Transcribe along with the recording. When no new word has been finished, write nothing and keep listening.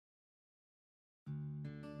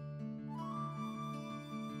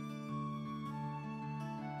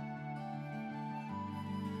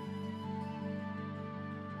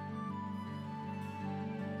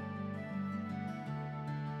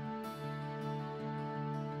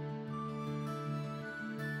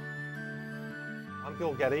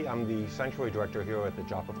Bill Getty. I'm the Sanctuary Director here at the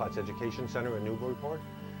Joppa Education Center in Newburyport.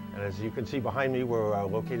 And as you can see behind me, we're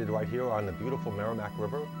located right here on the beautiful Merrimack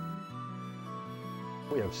River.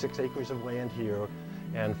 We have 6 acres of land here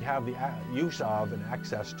and have the use of and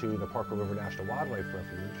access to the Parker River National Wildlife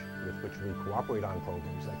Refuge, with which we cooperate on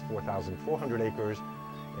programs. That's 4,400 acres,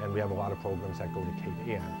 and we have a lot of programs that go to Cape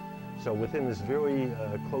Ann. So within this very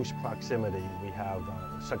close proximity, we have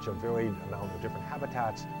such a varied amount of different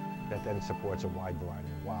habitats that then supports a wide variety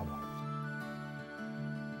of wildlife.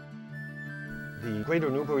 The greater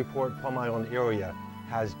Newburyport Plum Island area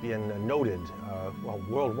has been noted,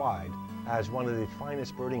 worldwide, as one of the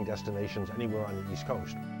finest birding destinations anywhere on the East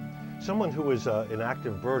Coast. Someone who is an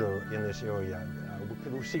active birder in this area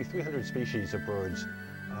could see 300 species of birds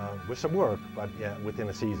with some work, but within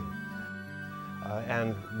a season.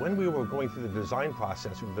 And when we were going through the design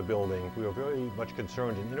process of the building, we were very much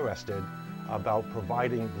concerned and interested about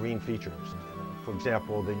providing green features. For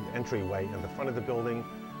example, the entryway in the front of the building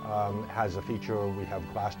has a feature. We have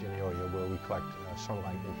glassed-in area where we collect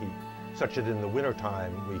sunlight and heat, such that in the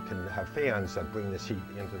wintertime we can have fans that bring this heat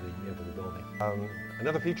into the building.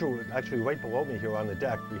 Another feature, actually right below me here on the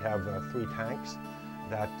deck, we have 3 tanks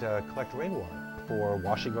that collect rainwater for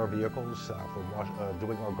washing our vehicles, for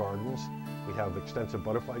doing our gardens. We have extensive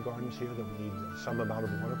butterfly gardens here that we need some amount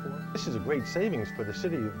of water for. This is a great savings for the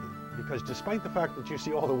city because despite the fact that you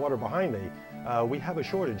see all the water behind me, we have a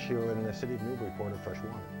shortage here in the city of Newburyport of fresh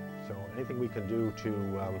water. So anything we can do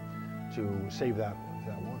to save that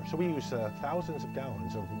water. So we use thousands of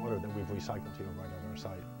gallons of water that we've recycled here right on our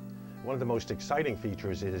site. One of the most exciting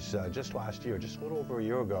features is just last year, just a little over a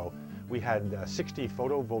year ago, we had 60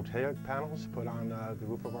 photovoltaic panels put on the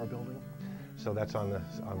roof of our building. So that's on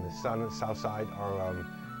the south side.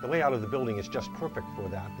 The layout of the building is just perfect for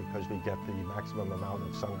that because we get the maximum amount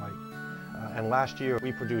of sunlight. And last year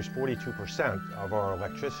we produced 42% of our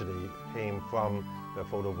electricity came from the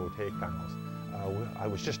photovoltaic panels. I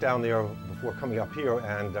was just down there before coming up here,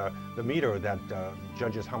 and the meter that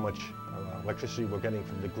judges how much electricity we're getting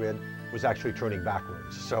from the grid was actually turning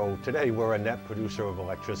backwards. So today we're a net producer of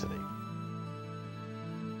electricity.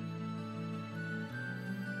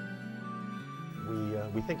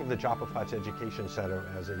 We think of the Joppa Education Center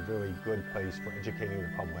as a very good place for educating the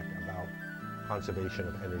public about conservation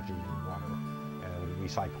of energy and water and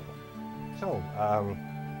recycle. So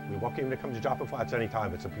we welcome you to come to Joppa Flats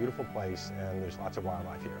anytime. It's a beautiful place and there's lots of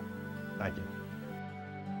wildlife here. Thank you.